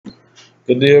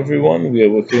Good day everyone, we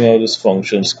are working out this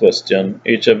functions question.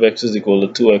 H of x is equal to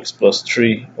 2x plus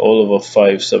 3 all over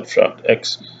 5 subtract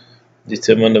x.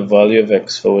 Determine the value of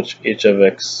x for which h of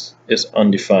x is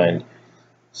undefined.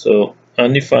 So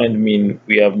undefined means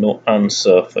we have no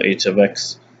answer for h of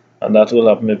x, and that will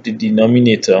happen if the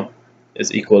denominator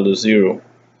is equal to 0.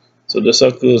 So this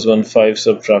occurs when 5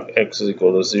 subtract x is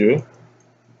equal to 0.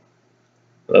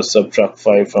 Let's subtract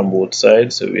 5 from both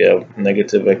sides, so we have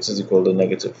negative x is equal to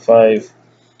negative 5.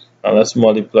 And let's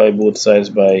multiply both sides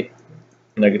by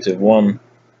negative 1,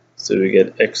 so we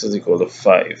get x is equal to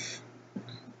 5.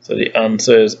 So the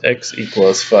answer is x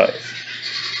equals 5.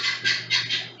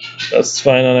 Let's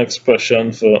find an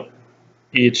expression for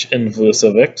h inverse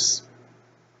of x.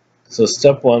 So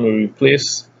step 1, we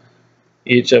replace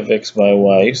h of x by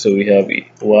y, so we have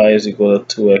y is equal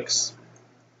to 2x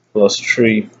plus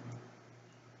 3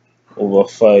 over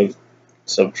 5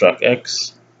 subtract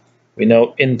x. We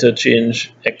now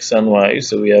interchange x and y,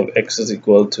 so we have x is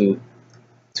equal to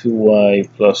 2y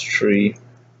plus 3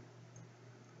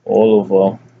 all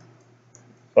over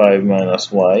 5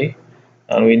 minus y,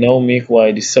 and we now make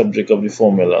y the subject of the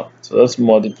formula. So let's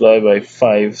multiply by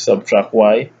 5 subtract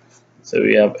y, so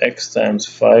we have x times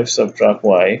 5 subtract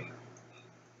y.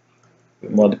 We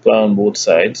multiply on both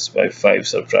sides by 5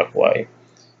 subtract y,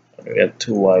 and we get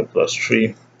 2y plus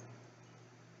 3.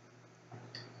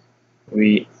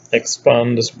 We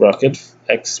expand this bracket,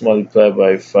 x multiplied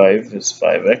by 5 is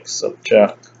 5x,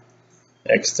 subtract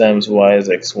x times y is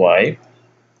xy,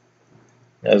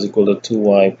 is equal to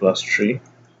 2y plus 3.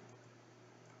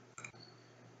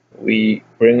 We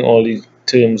bring all the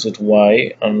terms with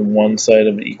y on one side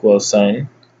of the equal sign,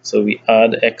 so we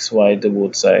add xy to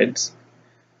both sides,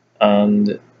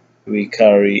 and we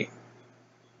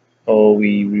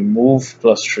remove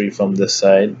plus 3 from this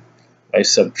side by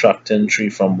subtracting 3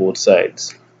 from both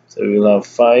sides. So we'll have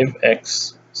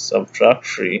 5x subtract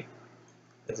 3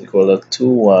 is equal to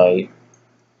 2y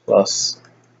plus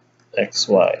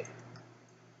xy.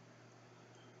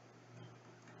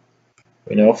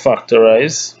 We now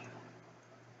factorize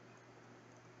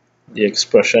the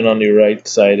expression on the right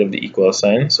side of the equal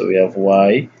sign. So we have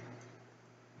y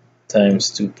times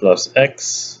 2 plus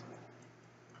x,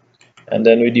 and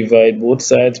then we divide both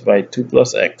sides by 2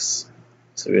 plus x.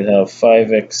 So we have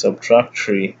 5x subtract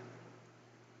 3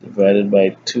 divided by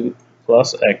 2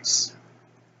 plus x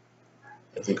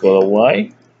is equal to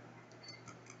y.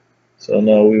 So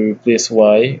now we replace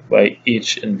y by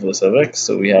h inverse of x.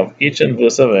 So we have h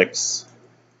inverse of x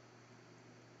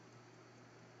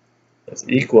is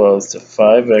equals to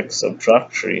 5x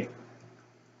subtract 3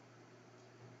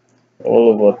 all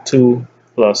over 2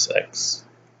 plus x.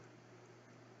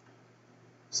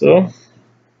 So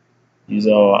these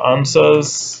are our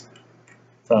answers.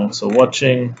 Thanks for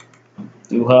watching.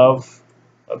 Do have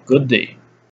a good day.